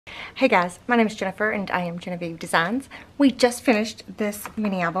Hey guys, my name is Jennifer and I am Genevieve Designs. We just finished this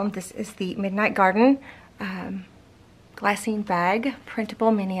mini album. This is the Midnight Garden Glassine Bag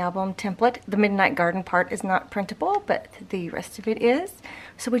printable mini album template. The Midnight Garden part is not printable, but the rest of it is.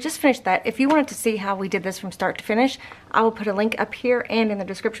 So we just finished that. If you wanted to see how we did this from start to finish, I will put a link up here and in the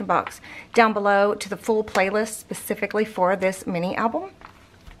description box down below to the full playlist specifically for this mini album.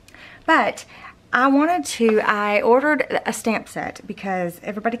 But I ordered a stamp set because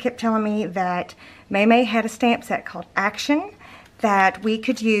everybody kept telling me that May had a stamp set called Action that we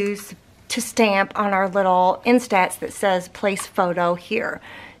could use to stamp on our little instats that says place photo here.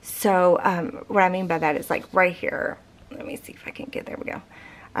 So what I mean by that is like right here. Let me see if I can get, there we go.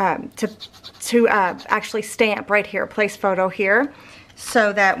 To actually stamp right here, place photo here,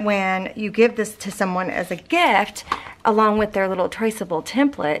 so that when you give this to someone as a gift, along with their little traceable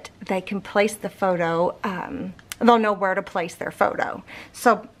template, they can place the photo, they'll know where to place their photo.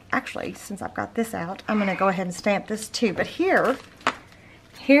 So actually, since I've got this out, I'm gonna go ahead and stamp this too. But here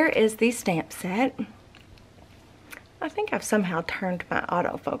is the stamp set. I think I've somehow turned my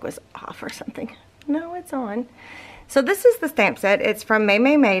autofocus off or something. No, it's on. So this is the stamp set. It's from May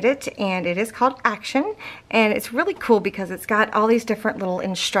Made It, and it is called Action. And it's really cool because it's got all these different little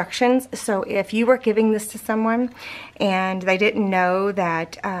instructions. So if you were giving this to someone and they didn't know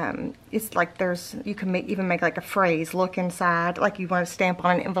that it's like you can even make like a phrase, look inside, like you want to stamp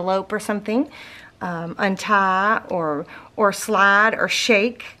on an envelope or something, untie or slide or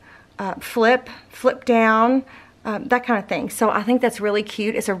shake, flip down, that kind of thing. So I think that's really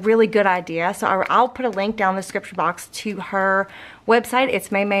cute. It's a really good idea. So I'll put a link down in the description box to her website. It's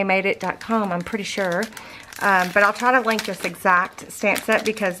maymaymadeit.com, I'm pretty sure. But I'll try to link this exact stamp set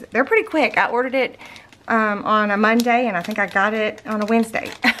because they're pretty quick. I ordered it on a Monday and I think I got it on a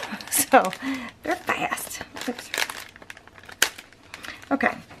Wednesday. So they're fast. Oops.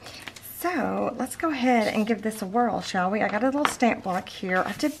 Okay. So let's go ahead and give this a whirl, shall we? I got a little stamp block here.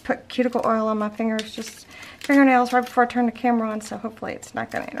 I did put cuticle oil on my fingers, just fingernails right before I turned the camera on, so hopefully it's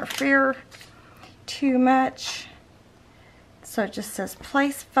not going to interfere too much. So it just says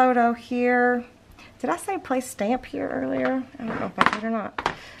place photo here. Did I say place stamp here earlier? I don't know if I did or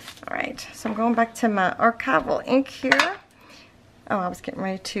not. All right, so I'm going back to my archival ink here. Oh, I was getting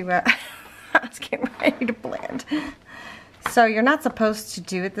ready to, blend. So you're not supposed to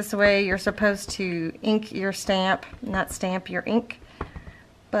do it this way. You're supposed to ink your stamp, not stamp your ink.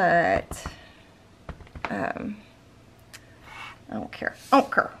 But I don't care.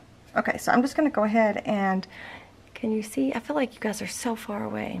 Okay, so I'm just going to go ahead and, can you see? I feel like you guys are so far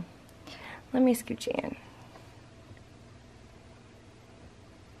away. Let me scooch you in.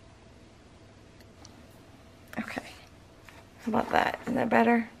 Okay. How about that? Is that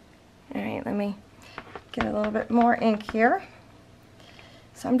better? All right, let me get a little bit more ink here.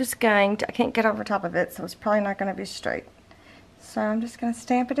 So I'm just going to, I can't get over top of it, so it's probably not going to be straight. So I'm just going to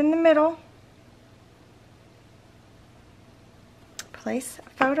stamp it in the middle. Place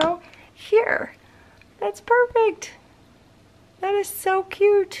photo here. That's perfect. That is so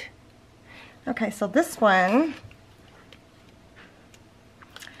cute. Okay, so this one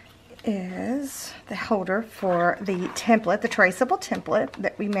is the holder for the template, the traceable template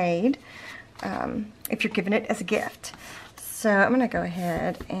that we made. If you're giving it as a gift. So I'm going to go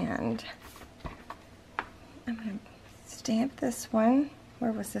ahead and I'm going to stamp this one.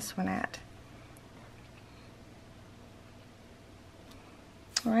 Where was this one at?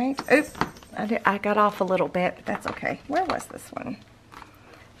 All right. Oops. I got off a little bit, but that's okay. Where was this one?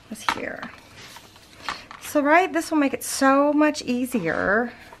 It was here. So this will make it so much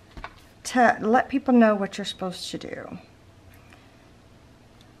easier to let people know what you're supposed to do.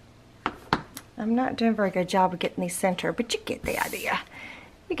 I'm not doing a very good job of getting these centered, but you get the idea.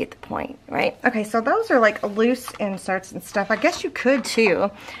 You get the point, right? Okay, so those are like loose inserts and stuff. I guess you could too.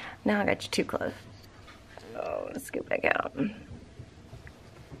 Now I got you too close. Oh, let's get back out.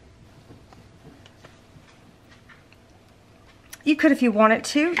 You could, if you wanted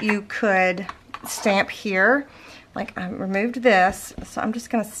to, you could stamp here. Like I removed this, so I'm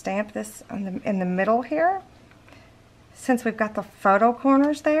just going to stamp this in the middle here. Since we've got the photo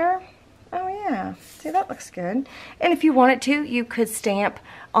corners there. Oh yeah, see, that looks good. And if you wanted to, you could stamp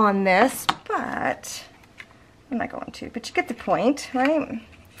on this, but I'm not going to, but you get the point, right?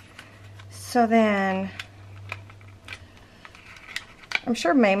 So then, I'm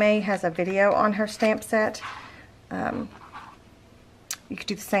sure May has a video on her stamp set. You could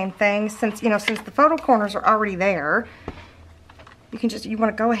do the same thing. Since the photo corners are already there, you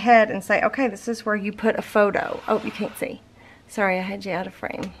want to go ahead and say, okay, this is where you put a photo. Oh, you can't see. Sorry, I had you out of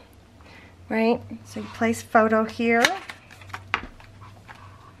frame. Right? So you place photo here.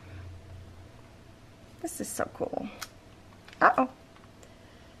 This is so cool. Uh-oh.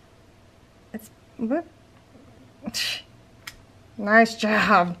 It's, whoop. Nice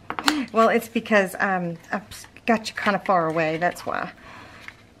job. Well, it's because I've got you kind of far away, that's why.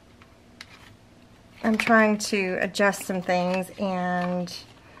 I'm trying to adjust some things, and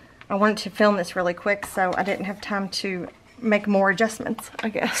I wanted to film this really quick, so I didn't have time to make more adjustments, I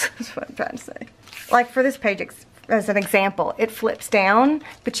guess, is what I'm trying to say. Like for this page, as an example, it flips down,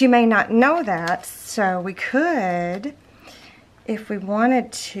 but you may not know that, so we could, if we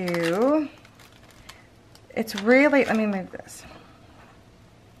wanted to, it's really, let me move this.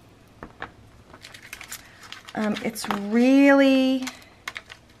 It's really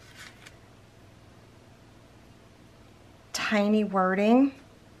tiny wording,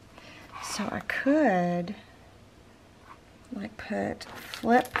 so I could like put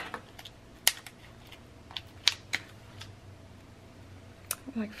flip,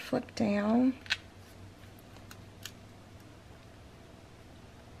 like flip down,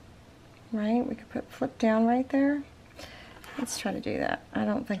 right? We could put flip down right there. Let's try to do that. I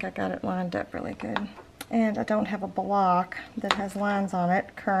don't think I got it lined up really good. And I don't have a block that has lines on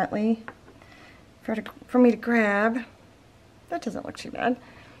it currently for me to grab. That doesn't look too bad.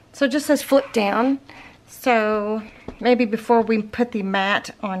 So it just says flip down. So maybe before we put the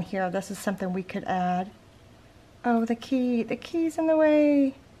mat on here, this is something we could add. Oh, the key's in the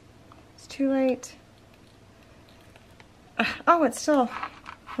way. It's too late. Oh, it's still,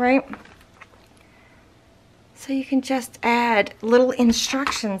 right? So you can just add little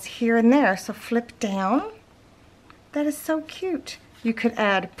instructions here and there. So flip down. That is so cute. You could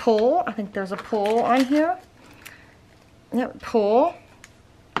add pull. I think there's a pull on here. Yep, pull.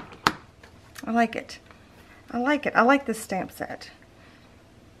 I like it. I like it. I like this stamp set.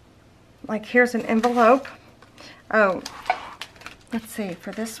 Like here's an envelope. Oh, let's see.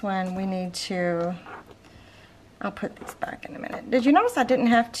 For this one, we need to, I'll put these back in a minute. Did you notice I didn't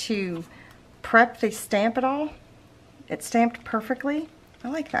have to prep the stamp at all? It stamped perfectly. I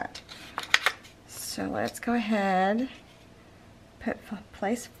like that. So let's go ahead,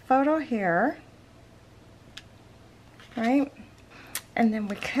 place photo here, right? And then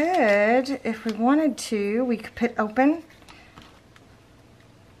we could, if we wanted to, we could put open.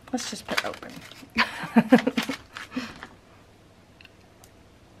 Let's just put open.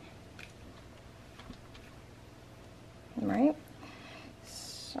 Right?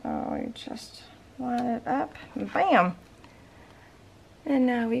 So you just line it up, and bam! And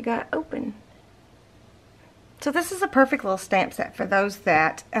now we got open. So this is a perfect little stamp set for those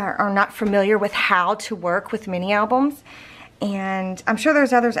that are not familiar with how to work with mini albums. And I'm sure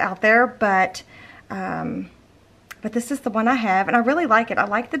there's others out there, but this is the one I have, and I really like it. I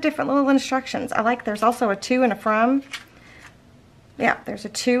like the different little instructions. I like there's also a to and a from. Yeah, there's a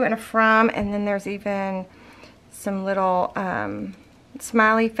to and a from, and then there's even some little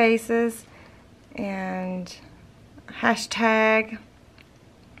smiley faces and hashtag,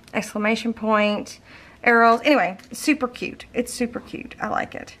 exclamation point, arrows. Anyway, super cute. It's super cute. I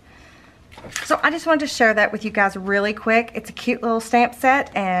like it. So I just wanted to share that with you guys really quick. It's a cute little stamp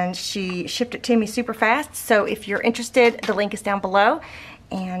set, and she shipped it to me super fast. So if you're interested, the link is down below,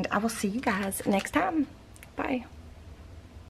 and I will see you guys next time. Bye.